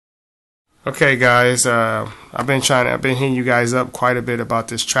Okay, guys, I've been hitting you guys up quite a bit about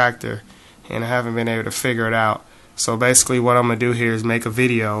this tractor, and I haven't been able to figure it out. So basically, what I'm gonna do here is make a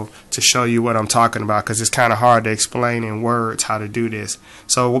video to show you what I'm talking about, because it's kind of hard to explain in words how to do this.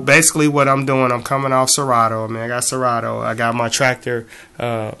 So basically, what I'm doing, I'm coming off Serato. I got Serato. I got my tractor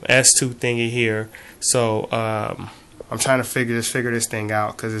S2 thingy here. So I'm trying to figure this thing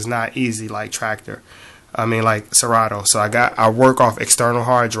out, because it's not easy like tractor. Like Serato. So I work off external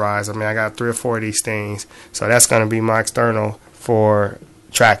hard drives. I got 3 or 4 of these things. So that's going to be my external for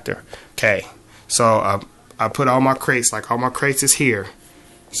tractor. Okay. So I put all my crates, like all my crates is here.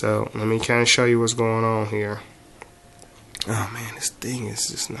 So let me kind of show you what's going on here. Oh man, this thing is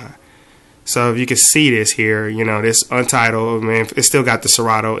just not. So if you can see this here, this untitled, it still got the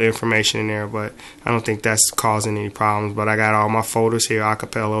Serato information in there, but I don't think that's causing any problems. But I got all my folders here: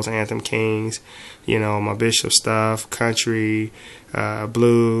 acapellas, Anthem Kings, my Bishop stuff, country,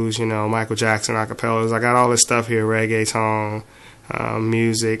 blues, Michael Jackson acapellas. I got all this stuff here: reggaeton,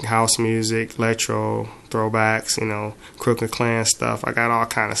 music, house music, electro, throwbacks, Crooked Clan stuff. I got all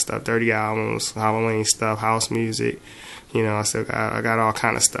kind of stuff: dirty albums, Halloween stuff, house music. I got all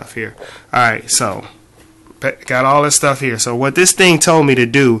kind of stuff here. Alright, so got all this stuff here. So what this thing told me to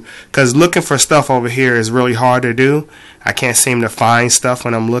do, because looking for stuff over here is really hard to do. I can't seem to find stuff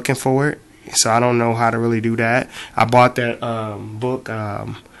when I'm looking for it. So I don't know how to really do that. I bought that book,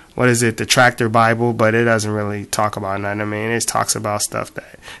 what is it, the Tractor Bible, but it doesn't really talk about nothing. It talks about stuff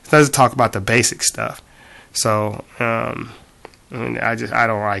that, it doesn't talk about the basic stuff. So I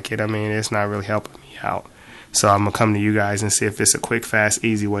don't like it. It's not really helping me out. So I'm going to come to you guys and see if it's a quick, fast,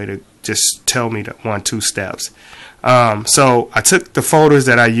 easy way to just tell me the 1-2 steps. So I took the folders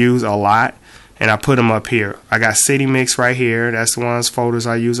that I use a lot and I put them up here. I got City Mix right here. That's the ones folders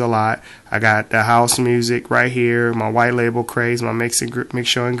I use a lot. I got the house music right here, my white label craze, my mix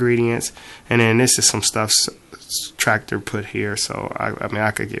show ingredients, and then this is some stuff Tractor put here. So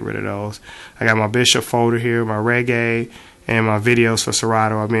I could get rid of those. I got my Bishop folder here, my reggae, and my videos for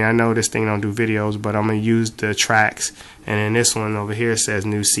Serato. I know this thing don't do videos, but I'm going to use the tracks. And then this one over here says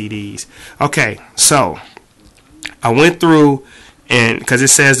new CDs. Okay, so I went through, and because it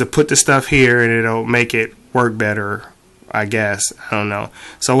says to put the stuff here and it'll make it work better, I guess. I don't know.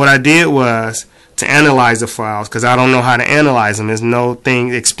 So what I did was to analyze the files, because I don't know how to analyze them. There's no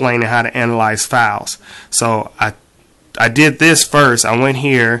thing explaining how to analyze files. So I did this first. I went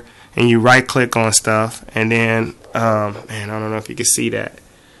here, and you right click on stuff, and then man, I don't know if you can see that.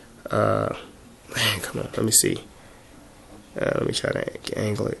 Man, come on, let me see. Let me try to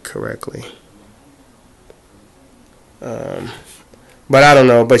angle it correctly. But I don't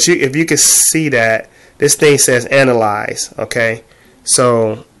know. But if you can see that, this thing says analyze. Okay,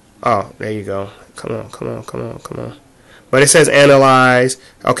 so there you go. Come on. But it says analyze.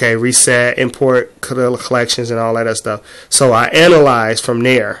 Okay, reset, import collections, and all that other stuff. So I analyze from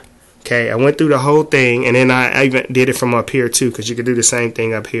there. Okay, I went through the whole thing, and then I even did it from up here too, because you can do the same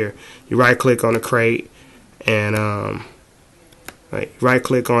thing up here. You right click on the crate, and right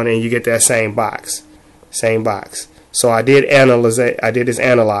click on it, and you get that same box. So I did analyze. I did this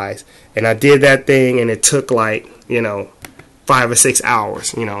analyze, and I did that thing, and it took like 5 or 6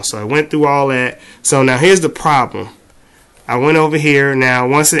 hours. So I went through all that. So now here's the problem. I went over here. Now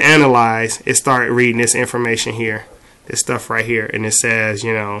once it analyzed, it started reading this information here. This stuff right here, and it says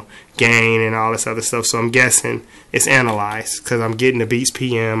gain and all this other stuff. So I'm guessing it's analyzed, because I'm getting the beats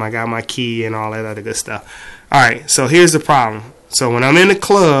PM, I got my key and all that other good stuff. Alright, so here's the problem. So when I'm in the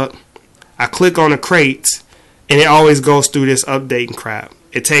club, I click on the crates, and it always goes through this updating crap.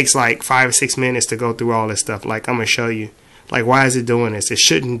 It takes like 5 or 6 minutes to go through all this stuff. Like, I'm gonna show you, like, why is it doing this? It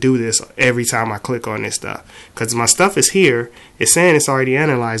shouldn't do this every time I click on this stuff, because my stuff is here. It's saying it's already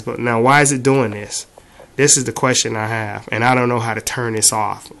analyzed, but now why is it doing this? This is the question I have, and I don't know how to turn this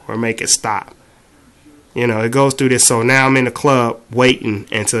off or make it stop. It goes through this, so now I'm in the club waiting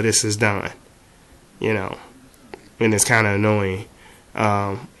until this is done. And it's kind of annoying.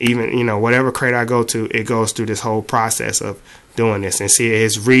 Even, whatever crate I go to, it goes through this whole process of doing this. And see,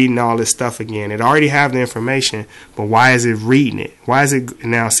 it's reading all this stuff again. It already have the information, but why is it reading it? Why is it,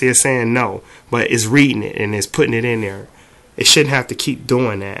 now see, it's saying no, but it's reading it and it's putting it in there. It shouldn't have to keep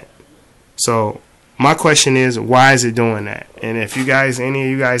doing that. So my question is, why is it doing that? And if you guys, any of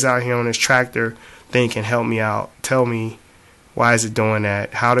you guys out here on this tractor thing can help me out, tell me why is it doing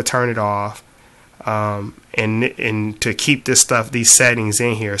that, how to turn it off, and to keep this stuff, these settings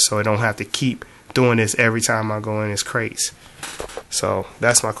in here, so I don't have to keep doing this every time I go in this crates. So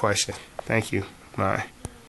that's my question. Thank you. Bye.